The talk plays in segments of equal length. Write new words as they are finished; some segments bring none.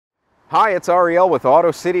Hi, it's Ariel with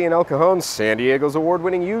Auto City in El Cajon, San Diego's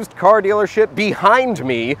award-winning used car dealership. Behind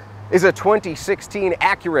me is a 2016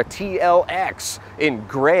 Acura TLX in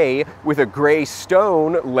gray with a gray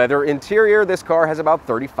stone leather interior. This car has about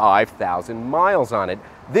 35,000 miles on it.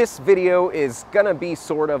 This video is gonna be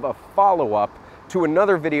sort of a follow-up to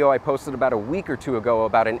another video I posted about a week or two ago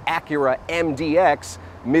about an Acura MDX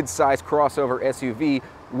mid-size crossover SUV,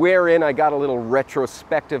 wherein I got a little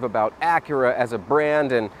retrospective about Acura as a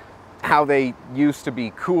brand and how they used to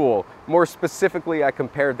be cool. More specifically, I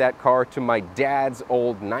compared that car to my dad's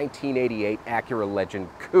old 1988 Acura Legend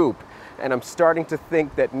Coupe, and I'm starting to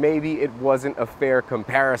think that maybe it wasn't a fair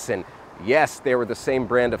comparison. Yes, they were the same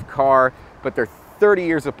brand of car, but they're 30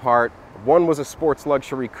 years apart. One was a sports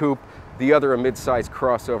luxury coupe, the other a mid-size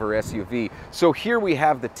crossover SUV. So here we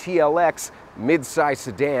have the TLX mid-size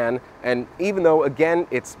sedan, and even though, again,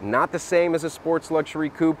 it's not the same as a sports luxury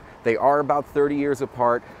coupe, they are about 30 years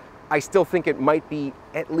apart, I still think it might be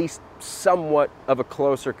at least somewhat of a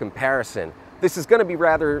closer comparison. This is going to be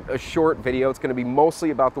rather a short video. It's going to be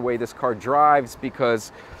mostly about the way this car drives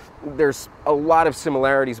because there's a lot of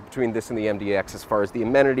similarities between this and the MDX as far as the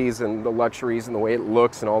amenities and the luxuries and the way it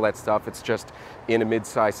looks and all that stuff. It's just in a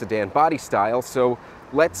mid-size sedan body style. So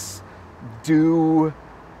let's do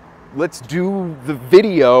the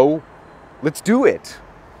video. Let's do it.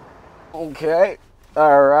 Okay.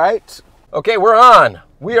 All right. Okay, we're on.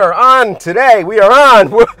 We are on today. We are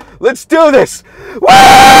on. Let's do this. Woo!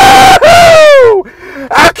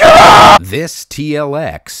 Acura! This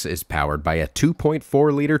TLX is powered by a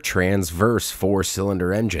 2.4-liter transverse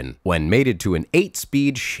 4-cylinder engine. When mated to an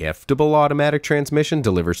 8-speed shiftable automatic transmission,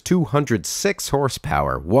 delivers 206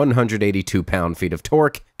 horsepower, 182 pound-feet of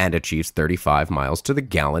torque, and achieves 35 miles to the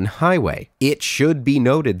gallon highway. It should be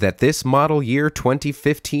noted that this model year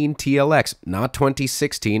 2015 TLX, not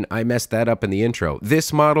 2016, I messed that up in the intro.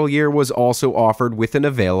 This model year was also offered with an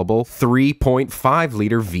available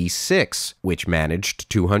 3.5-liter V6, which managed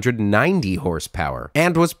 290 horsepower,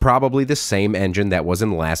 and was probably the same engine that was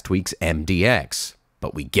in last week's MDX.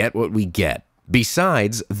 But we get what we get.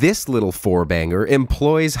 Besides, this little four-banger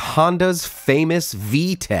employs Honda's famous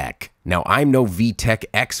VTEC. Now, I'm no VTEC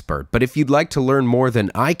expert, but if you'd like to learn more than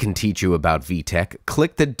I can teach you about VTEC,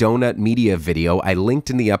 click the Donut Media video I linked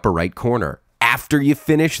in the upper right corner. After you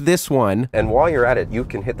finish this one, and while you're at it, you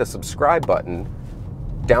can hit the subscribe button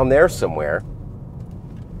down there somewhere.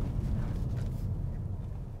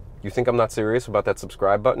 You think I'm not serious about that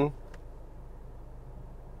subscribe button?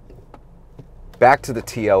 Back to the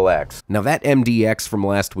TLX. Now that MDX from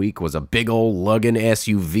last week was a big old lugging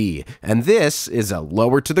SUV, and this is a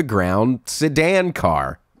lower to the ground sedan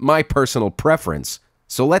car. My personal preference.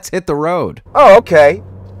 So let's hit the road. Oh, okay.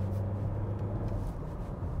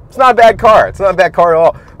 It's not a bad car. It's not a bad car at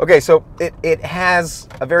all. Okay, so it has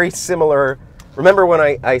a very similar, remember when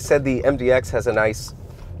I said the MDX has a nice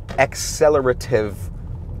accelerative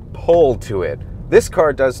pull to it? This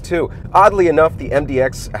car does too. Oddly enough, the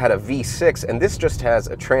MDX had a V6, and this just has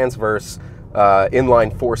a transverse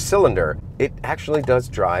inline 4-cylinder. It actually does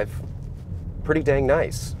drive pretty dang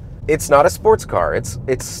nice. It's not a sports car. It's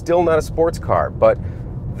still not a sports car, but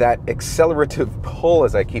that accelerative pull,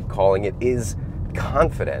 as I keep calling it, is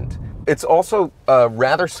confident. It's also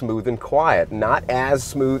rather smooth and quiet. Not as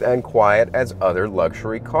smooth and quiet as other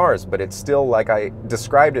luxury cars, but it's still, like I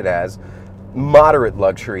described it as, moderate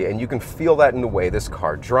luxury, and you can feel that in the way this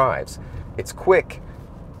car drives. It's quick,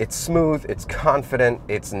 it's smooth, it's confident,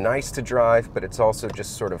 it's nice to drive, but it's also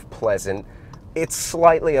just sort of pleasant. It's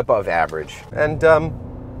slightly above average, and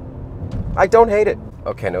I don't hate it.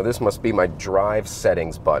 Okay, now this must be my drive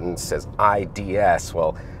settings button. It says IDS.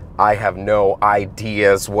 Well, I have no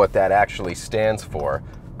ideas what that actually stands for.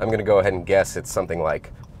 I'm gonna go ahead and guess it's something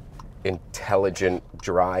like intelligent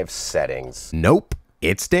drive settings. Nope,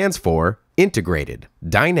 it stands for Integrated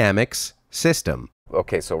Dynamics System.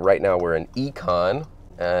 Okay, so right now we're in Econ,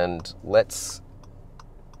 and let's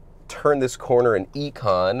turn this corner in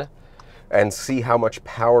Econ and see how much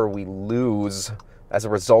power we lose as a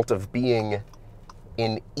result of being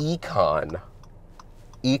in Econ.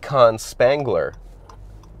 Econ Spangler.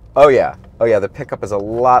 Oh yeah, the pickup is a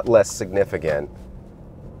lot less significant.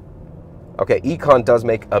 Okay, Econ does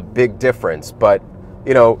make a big difference, but,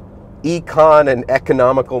 you know, Econ and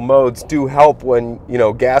economical modes do help when, you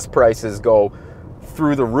know, gas prices go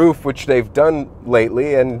through the roof, which they've done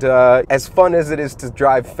lately. And as fun as it is to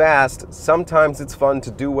drive fast, sometimes it's fun to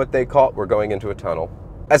do what they call, we're going into a tunnel.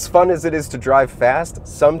 As fun as it is to drive fast,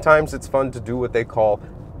 sometimes it's fun to do what they call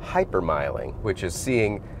hypermiling, which is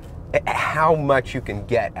seeing how much you can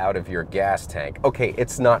get out of your gas tank. Okay,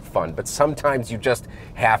 it's not fun, but sometimes you just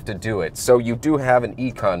have to do it. So you do have an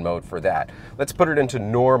econ mode for that. Let's put it into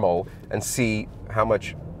normal and see how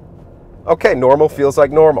much. Okay, normal feels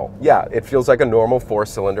like normal. Yeah, it feels like a normal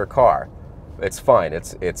 4-cylinder car. It's fine.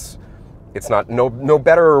 It's not no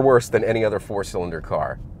better or worse than any other 4-cylinder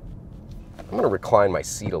car. I'm going to recline my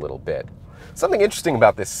seat a little bit. Something interesting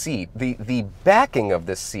about this seat, the backing of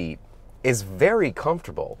this seat is very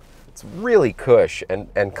comfortable. It's really cush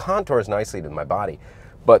and contours nicely to my body.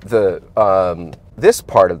 But the this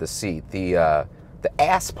part of the seat, the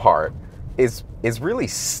ass part, is really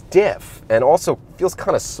stiff and also feels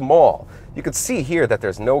kind of small. You can see here that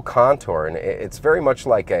there's no contour, and it's very much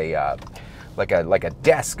like a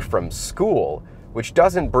desk from school, which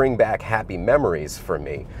doesn't bring back happy memories for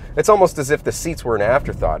me. It's almost as if the seats were an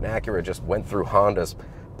afterthought and Acura just went through Honda's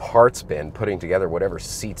parts bin putting together whatever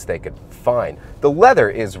seats they could find. The leather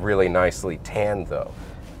is really nicely tanned though.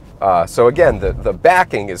 So again, the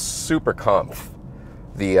backing is super comf.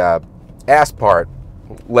 The ass part,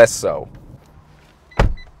 less so.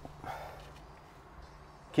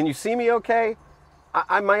 Can you see me okay?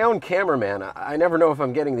 I'm my own cameraman. I never know if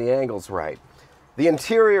I'm getting the angles right. The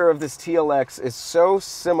interior of this TLX is so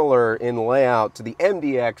similar in layout to the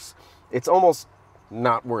MDX, it's almost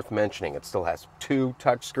not worth mentioning. It still has 2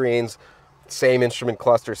 touch screens, same instrument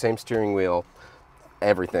cluster, same steering wheel,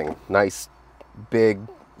 everything. Nice, big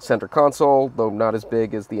center console, though not as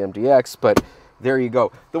big as the MDX, but there you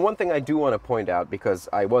go. The one thing I do want to point out, because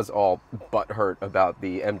I was all butthurt about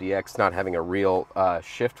the MDX not having a real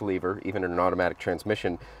shift lever, even in an automatic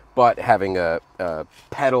transmission, but having a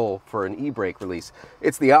pedal for an e-brake release.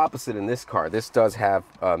 It's the opposite in this car. This does have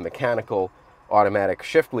a mechanical automatic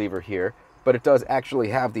shift lever here, but it does actually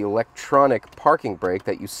have the electronic parking brake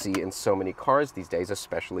that you see in so many cars these days,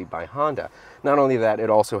 especially by Honda. Not only that, it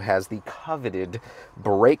also has the coveted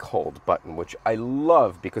brake hold button, which I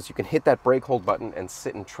love because you can hit that brake hold button and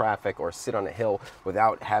sit in traffic or sit on a hill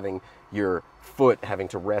without having your foot having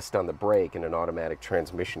to rest on the brake in an automatic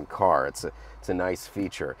transmission car. It's a nice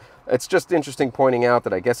feature. It's just interesting pointing out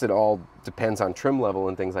that I guess it all depends on trim level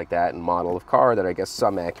and things like that and model of car, that I guess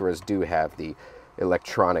some Acuras do have the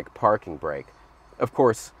electronic parking brake. Of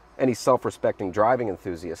course, any self-respecting driving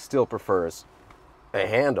enthusiast still prefers a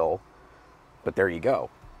handle, but there you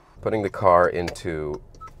go. Putting the car into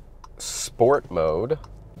sport mode.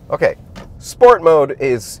 Okay, sport mode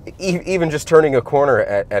is even just turning a corner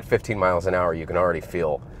at 15 miles an hour, you can already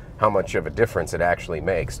feel how much of a difference it actually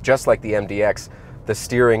makes. Just like the MDX, the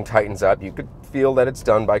steering tightens up. You could feel that it's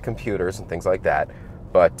done by computers and things like that,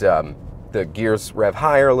 but the gears rev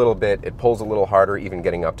higher a little bit, it pulls a little harder, even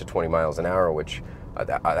getting up to 20 miles an hour, which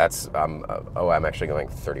oh, I'm actually going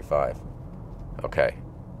 35. Okay,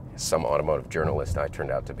 some automotive journalist I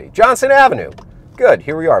turned out to be. Johnson Avenue. Good,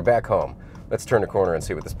 here we are, back home. Let's turn the corner and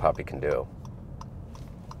see what this puppy can do.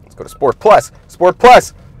 Let's go to Sport Plus. Sport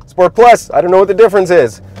Plus. Sport Plus. I don't know what the difference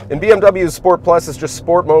is. In BMW's Sport Plus is just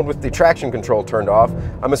sport mode with the traction control turned off.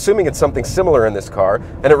 I'm assuming it's something similar in this car,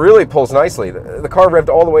 and it really pulls nicely. The car revved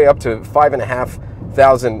all the way up to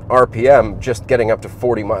 5,500 RPM, just getting up to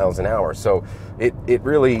 40 miles an hour. So it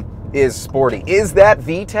really is sporty. Is that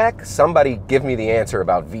VTEC? Somebody give me the answer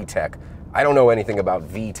about VTEC. I don't know anything about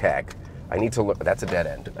VTEC. I need to look. That's a dead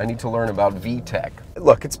end. I need to learn about VTEC.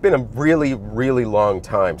 Look, it's been a really, really long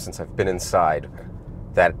time since I've been inside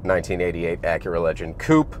that 1988 Acura Legend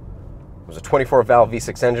Coupe. It was a 24-valve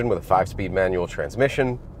V6 engine with a 5-speed manual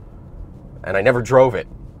transmission, and I never drove it.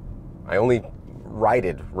 I only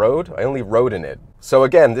rode in it. So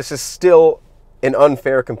again, this is still an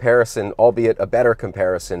unfair comparison, albeit a better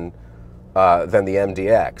comparison than the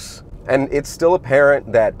MDX. And it's still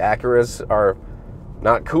apparent that Acuras are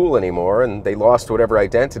not cool anymore, and they lost whatever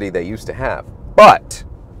identity they used to have. But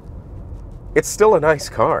it's still a nice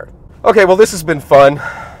car. Okay, well, this has been fun.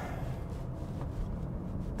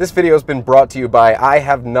 This video has been brought to you by I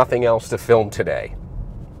have nothing else to film today.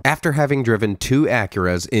 After having driven 2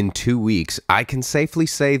 Acuras in 2 weeks, I can safely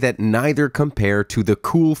say that neither compare to the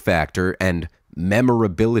cool factor and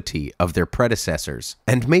memorability of their predecessors.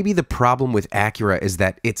 And maybe the problem with Acura is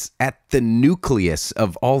that it's at the nucleus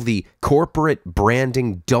of all the corporate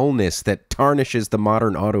branding dullness that tarnishes the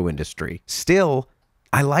modern auto industry. Still,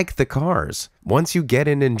 I like the cars. Once you get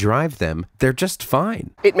in and drive them, they're just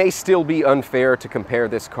fine. It may still be unfair to compare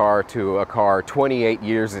this car to a car 28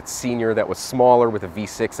 years its senior that was smaller with a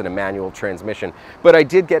V6 and a manual transmission, but I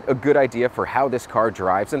did get a good idea for how this car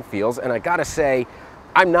drives and feels, and I gotta say,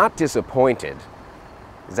 I'm not disappointed.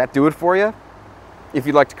 Does that do it for you? If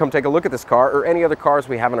you'd like to come take a look at this car or any other cars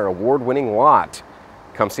we have in our award-winning lot,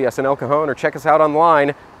 Come see us in El Cajon or check us out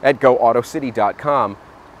online at goautocity.com.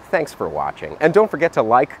 Thanks for watching. And don't forget to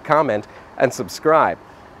like, comment, and subscribe.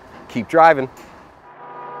 Keep driving.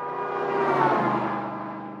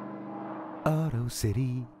 Auto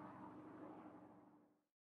City.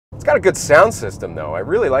 It's got a good sound system, though. I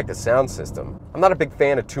really like the sound system. I'm not a big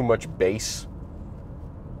fan of too much bass,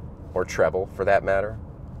 or treble, for that matter.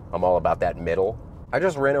 I'm all about that middle. I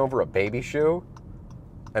just ran over a baby shoe,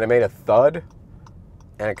 and it made a thud,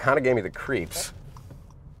 and it kind of gave me the creeps.